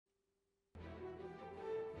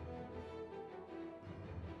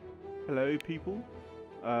Hello people,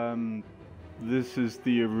 this is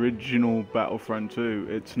the original Battlefront 2.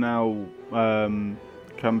 It's now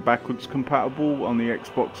come backwards compatible on the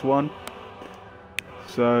Xbox One.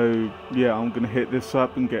 So yeah, I'm gonna hit this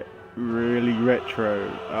up and get really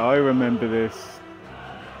retro. I remember this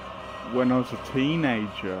when I was a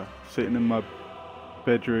teenager, sitting in my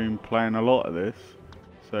bedroom playing a lot of this.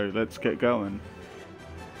 So let's get going.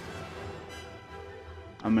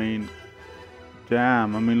 I mean,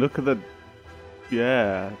 damn, look at the...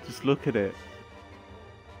 Yeah, just look at it.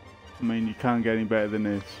 I mean, you can't get any better than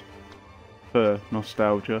this for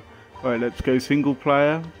nostalgia. Right, let's go single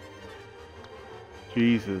player.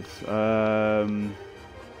 Jesus. Rise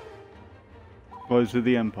of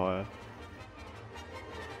the Empire.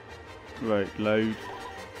 Right, load.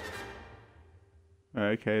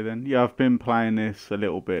 Okay then. Yeah, I've been playing this a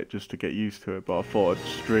little bit just to get used to it, but I thought I'd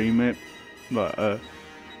stream it. Like,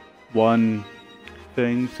 one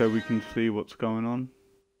thing so we can see what's going on.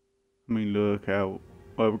 I mean, look out.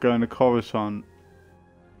 Well, we're going to Coruscant.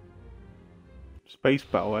 Space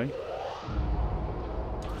battle, eh?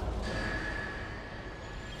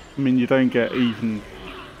 I mean, you don't get the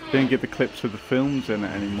clips of the films in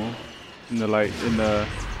it anymore. In the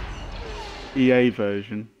EA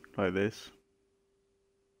version, like this.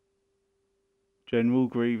 General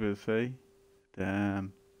Grievous, eh?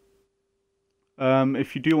 Damn.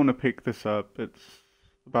 If you do want to pick this up, it's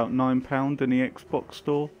about £9 in the Xbox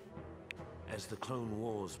store. As the Clone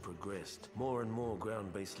Wars progressed, more and more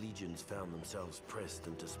ground-based legions found themselves pressed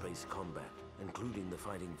into space combat, including the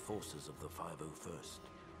fighting forces of the 501st.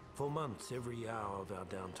 For months, every hour of our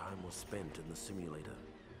downtime was spent in the simulator,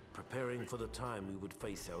 preparing for the time we would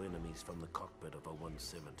face our enemies from the cockpit of a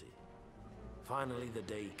 170. Finally, the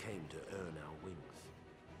day came to earn our wings.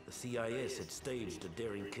 The CIS had staged a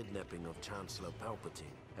daring kidnapping of Chancellor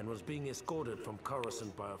Palpatine and was being escorted from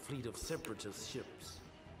Coruscant by a fleet of separatist ships.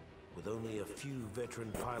 With only a few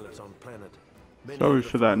veteran pilots on planet, sorry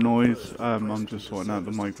for that noise. I'm just sorting out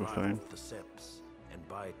the microphone. And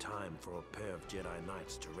buy time for a pair of Jedi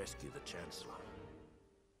Knights to rescue the Chancellor.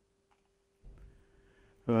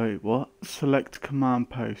 Right, what? Select command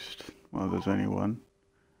post. Well, there's only one.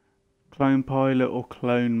 Clone pilot or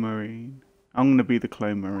clone marine? I'm gonna be the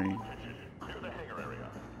clone marine.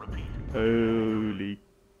 Holy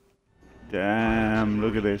damn,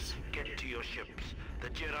 look at this. Get to your ships. The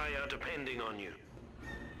Jedi are depending on you.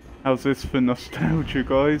 How's this for nostalgia,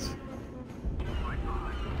 guys?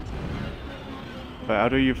 But how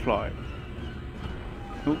do you fly?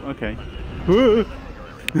 Oh, okay.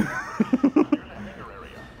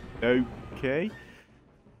 Okay.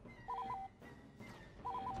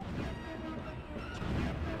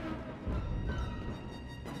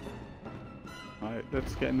 Alright,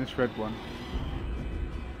 let's get in this red one.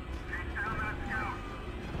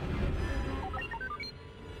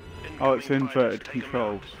 Oh, it's inverted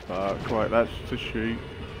controls. Right, that's to shoot.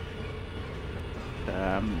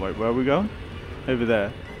 Wait, where are we going? Over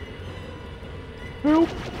there. Help!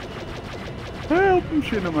 Help! I'm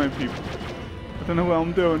shooting at my own people. I don't know what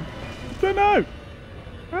I'm doing. I don't know!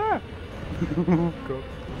 Ah! Oh, God.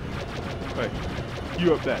 Wait,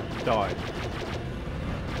 you up there, die.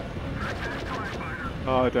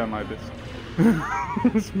 Oh, I don't like this.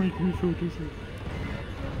 It's making me feel dizzy.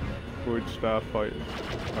 Void starfighters.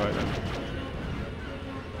 Alright then.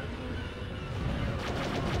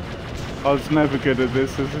 I was never good at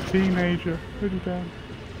this as a teenager. Really damn.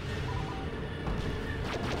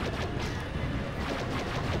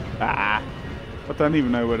 Ah! I don't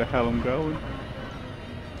even know where the hell I'm going.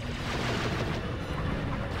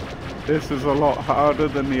 This is a lot harder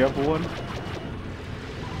than the other one.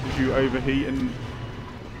 Did you overheat and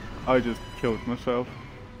I just killed myself?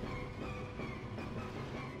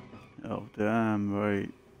 Oh damn,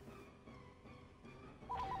 right.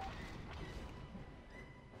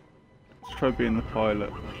 Let's try being the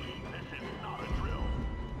pilot.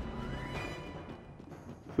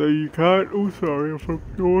 So you can't... Oh sorry, I'm from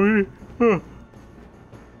Joy.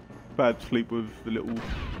 Bad sleep with the little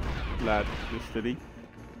lad yesterday.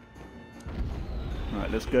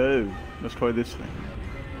 Right, let's go. Let's try this thing.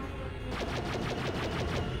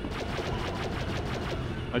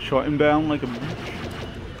 I shot him down like a bitch.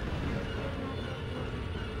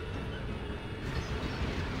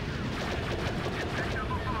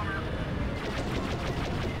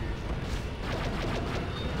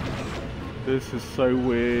 This is so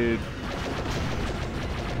weird.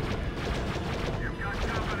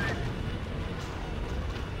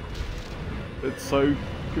 It's so...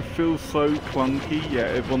 It feels so clunky,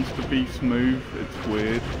 yet it wants to be smooth. It's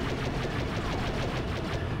weird.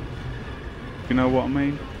 You know what I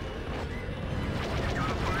mean?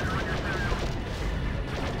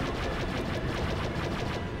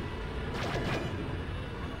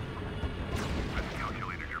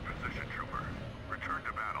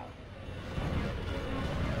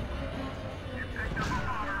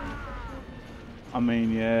 I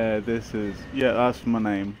mean, yeah, this is... Yeah, that's my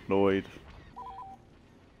name, Lloyd.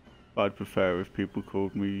 I'd prefer if people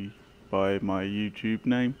called me by my YouTube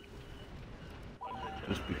name.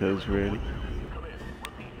 Just because, really.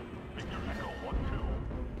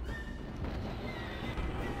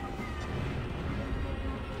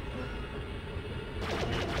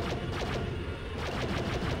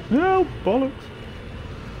 Oh, bollocks.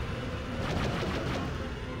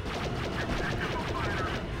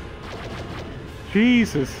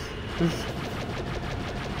 Jesus.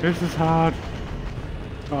 This is hard.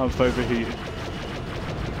 Oh, I'm overheated.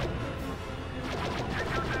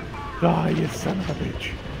 Ah, you son of a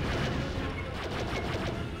bitch.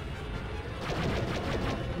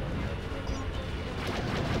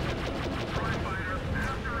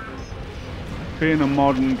 Being a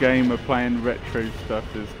modern gamer playing retro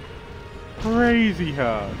stuff is crazy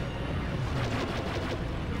hard.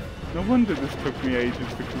 No wonder this took me ages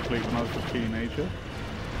to complete when I was a teenager.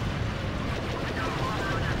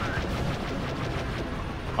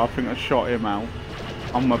 I think I shot him out.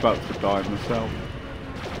 I'm about to die myself.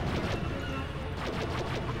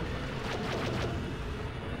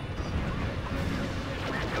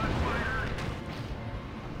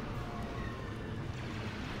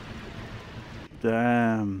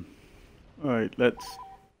 Damn. Alright,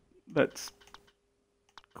 let's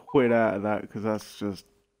quit out of that because that's just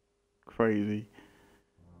crazy.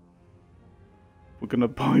 We're gonna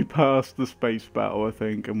bypass the space battle, I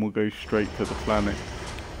think, and we'll go straight to the planet.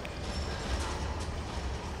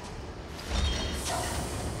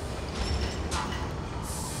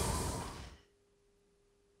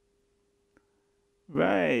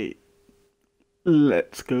 Right.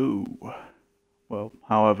 Let's go. Well,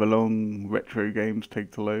 however long retro games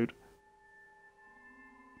take to load.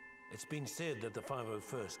 It's been said that the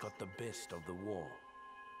 501st got the best of the war.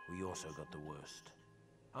 We also got the worst.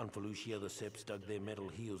 Andalusia, the Seps dug their metal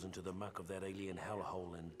heels into the muck of that alien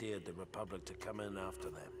hellhole and dared the Republic to come in after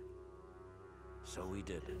them. So we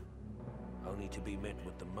did. Only to be met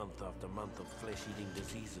with the month after month of flesh-eating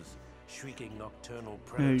diseases, shrieking nocturnal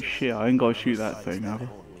predators. Oh shit, I ain't gotta shoot that thing, have I?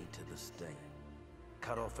 Haunt me to this day.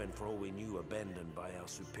 Cut off and for all we knew, abandoned by our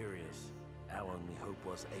superiors. Our only hope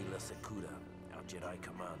was Ayla Secura, our Jedi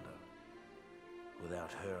commander.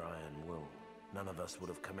 Without her iron will, none of us would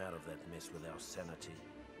have come out of that mess with our sanity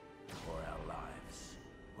or our lives.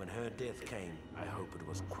 When her death came, I hope it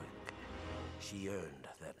was quick. She earned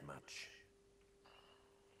that much.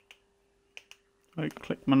 Right,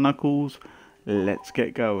 click my knuckles. Let's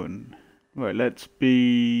get going. Right, let's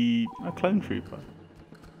be a clone trooper.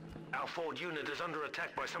 Our forward unit is under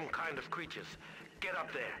attack by some kind of creatures. Get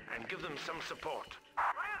up there and give them some support.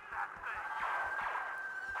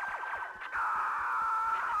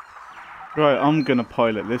 Right, I'm gonna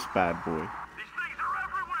pilot this bad boy. These things are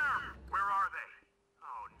everywhere! Where are they?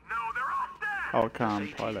 Oh no, they're all dead! I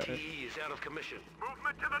can't pilot it. ATTE is out of commission.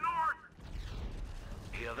 Movement to the north!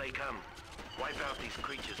 Here they come. Wipe out these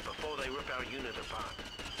creatures before they rip our unit apart.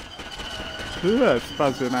 Ugh, it's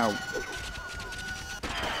buzzing out.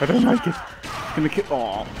 I don't like it. It's gonna kill.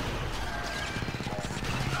 Oh.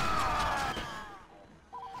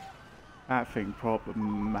 That thing probably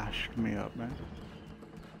mashed me up, man.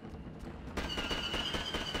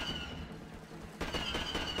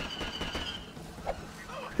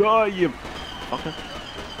 Die, you fucker.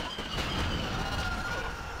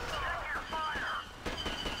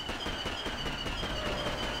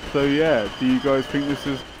 So yeah, do you guys think this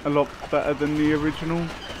is a lot better than the original?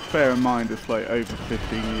 Bear in mind it's like over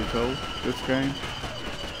 15 years old, this game.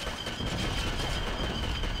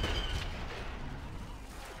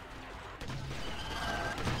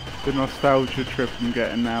 The nostalgia trip I'm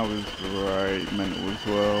getting now is right mental as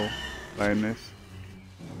well, playing this.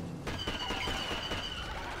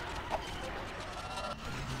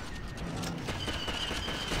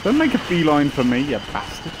 Don't make a beeline for me, you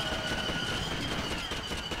bastard.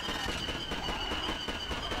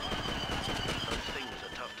 Those things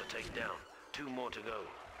are tough to take down. 2 more to go.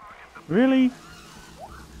 Really?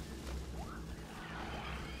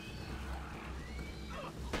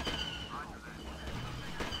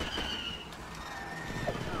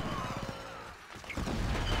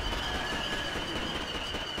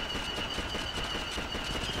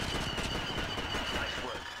 Nice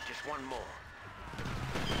work. Just 1 more.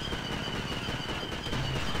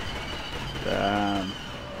 Damn.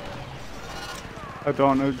 I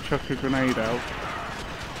don't know to chuck a grenade out.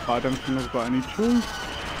 But I don't think I've got any choice.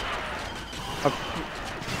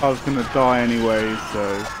 I was gonna die anyway,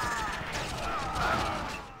 so...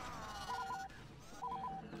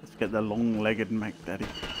 Let's get the long-legged mech daddy.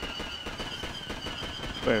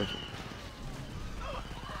 Where is it?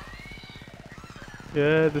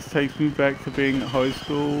 Yeah, this takes me back to being at high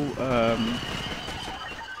school.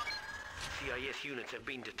 CIS units have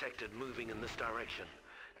been detected moving in this direction.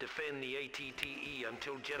 Defend the ATTE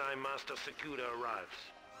until Jedi Master Sakuda arrives.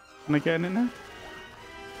 Can I get in it now?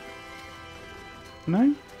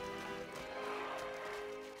 No?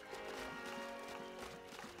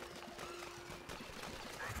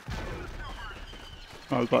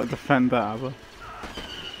 Oh, I've got to defend that, have I?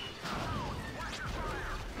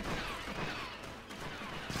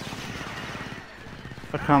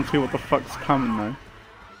 I can't see what the fuck's coming though.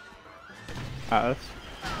 At us.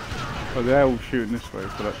 Oh, they're all shooting this way,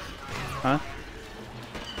 so that's... Huh?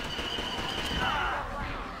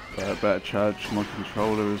 But I better charge my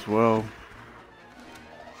controller as well.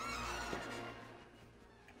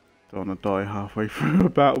 Don't want to die halfway through a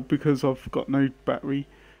battle because I've got no battery.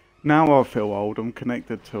 Now I feel old. I'm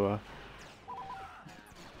connected to a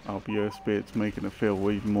USB. It's making it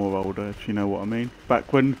feel even more older, if you know what I mean.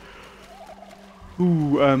 Back when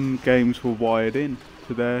games were wired in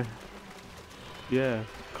to their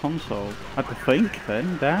console. I had to think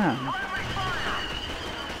then. Damn.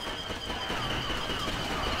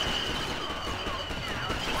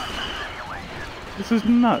 This is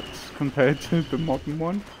nuts compared to the modern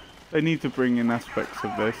one. They need to bring in aspects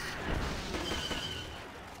of this.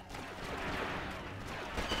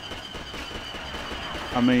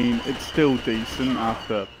 I mean, it's still decent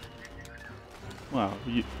after, well,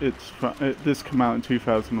 this came out in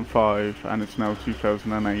 2005 and it's now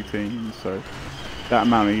 2018, so that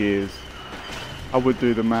amount of years. I would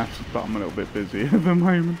do the maths, but I'm a little bit busy at the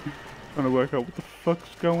moment, trying to work out what the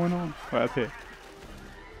fuck's going on. Right up here.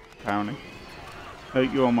 Pounding. Hey,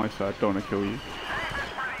 you're on my side, don't want to kill you.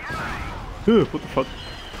 Ugh, what the fuck?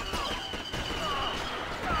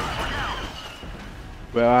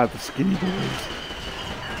 Where are the skinny boys?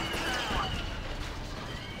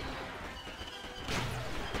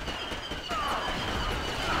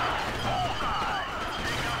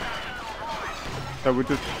 So we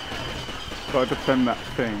just gotta defend that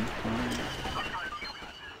thing.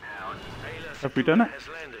 Have we done it?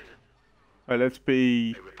 Right, let's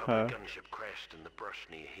be her. Gunship crashed in the brush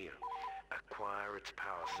near here. Acquire its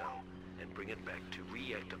power cell and bring it back to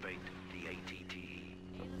reactivate the ATTE.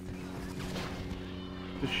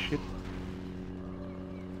 The shit.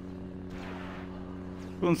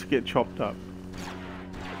 Who wants to get chopped up?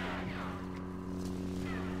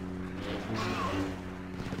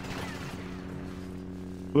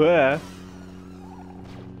 Where?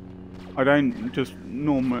 I don't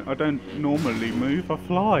normally move, I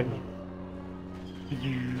fly.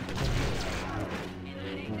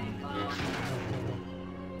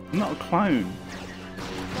 I'm not a clone. The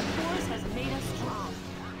Force has made us strong.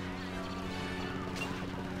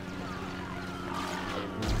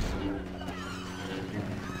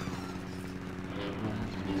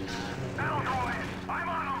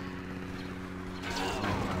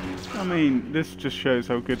 I mean, this just shows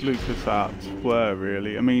how good LucasArts were,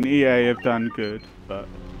 really. I mean, EA have done good, but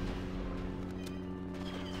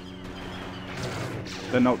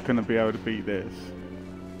they're not going to be able to beat this.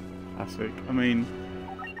 Classic. I mean,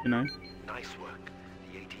 you know. Nice work.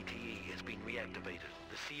 The ATTE has been reactivated.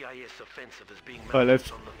 The CIS offensive is being Right,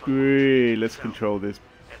 let's on the front. let's control this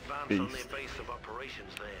Advance beast. on their base of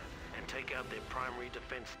operations there and take out their primary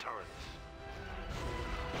defense turrets.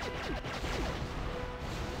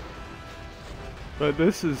 But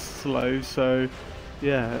this is slow, so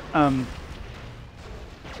yeah.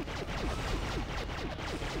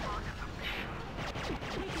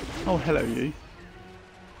 Oh, hello, you.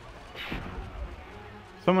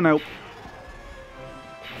 Someone help.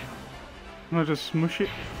 Can I just smush it?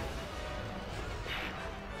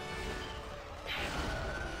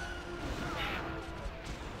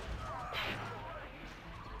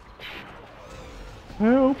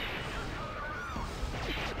 Help!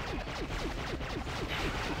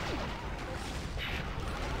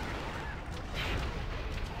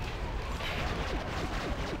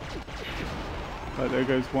 Right, there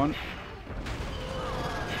goes one.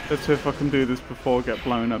 Let's see if I can do this before I get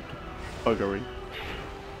blown up to buggery.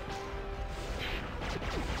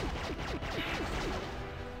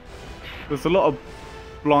 There's a lot of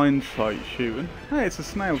blind sight shooting. Hey, it's a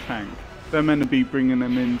snail tank. They're meant to be bringing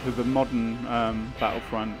them into the modern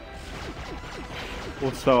Battlefront.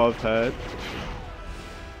 Or so I've heard.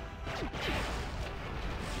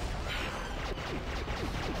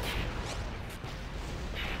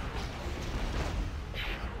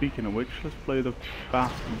 Speaking of which, let's play the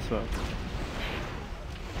bastards up.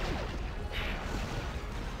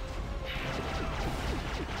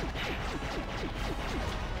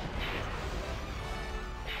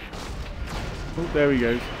 Oh, there he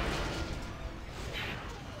goes.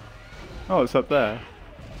 Oh, it's up there.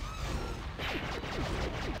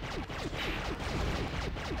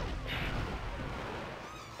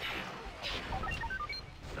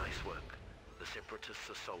 Nice work. The Separatists'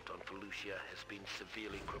 assault on Felucia has been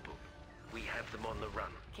severely crippled. We have them on the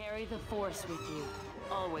run. Carry the Force with you.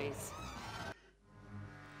 Always.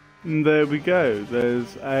 And there we go.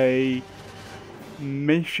 There's a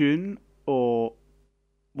mission or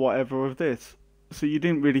whatever of this. So you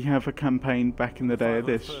didn't really have a campaign back in the day of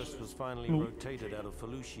this. First was finally rotated out of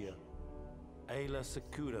Felucia. Ayla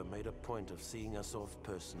Secura made a point of seeing us off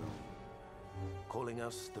personally, calling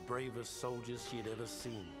us the bravest soldiers she had ever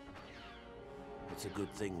seen. It's a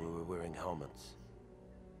good thing we were wearing helmets,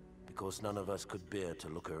 because none of us could bear to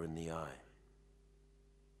look her in the eye.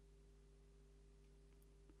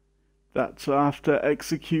 That's after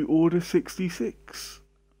Execute Order 66.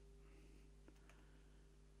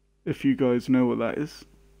 If you guys know what that is.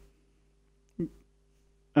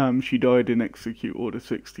 She died in Execute Order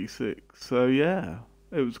 66. So yeah,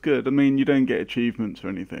 it was good. I mean, you don't get achievements or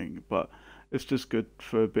anything, but it's just good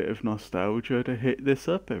for a bit of nostalgia to hit this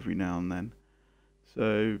up every now and then.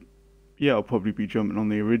 So yeah, I'll probably be jumping on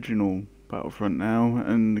the original Battlefront now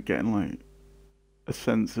and getting like a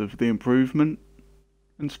sense of the improvement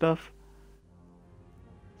and stuff.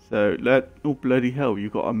 So oh bloody hell,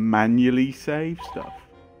 you got to manually save stuff.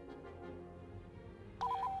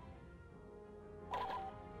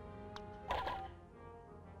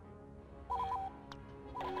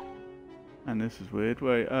 And this is weird.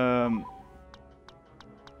 Wait,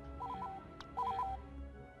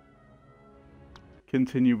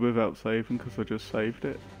 continue without saving because I just saved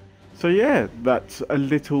it. So yeah, that's a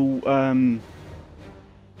little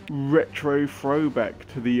retro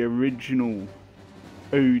throwback to the original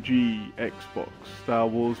OG Xbox Star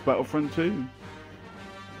Wars Battlefront 2.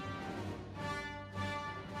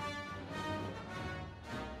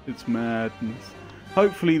 It's madness.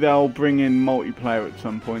 Hopefully they'll bring in multiplayer at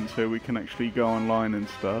some point so we can actually go online and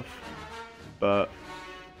stuff. But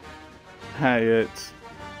hey,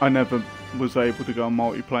 I never was able to go on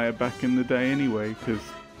multiplayer back in the day anyway, because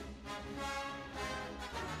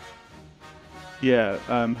yeah,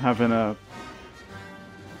 having a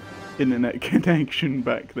internet connection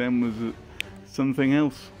back then was something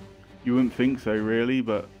else. You wouldn't think so really,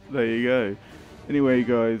 but there you go. Anyway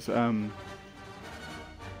guys,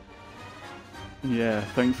 yeah,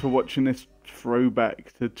 thanks for watching this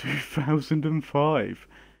throwback to 2005,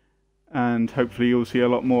 and hopefully you'll see a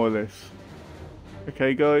lot more of this.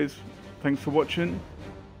 Okay guys, thanks for watching.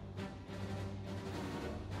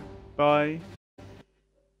 Bye.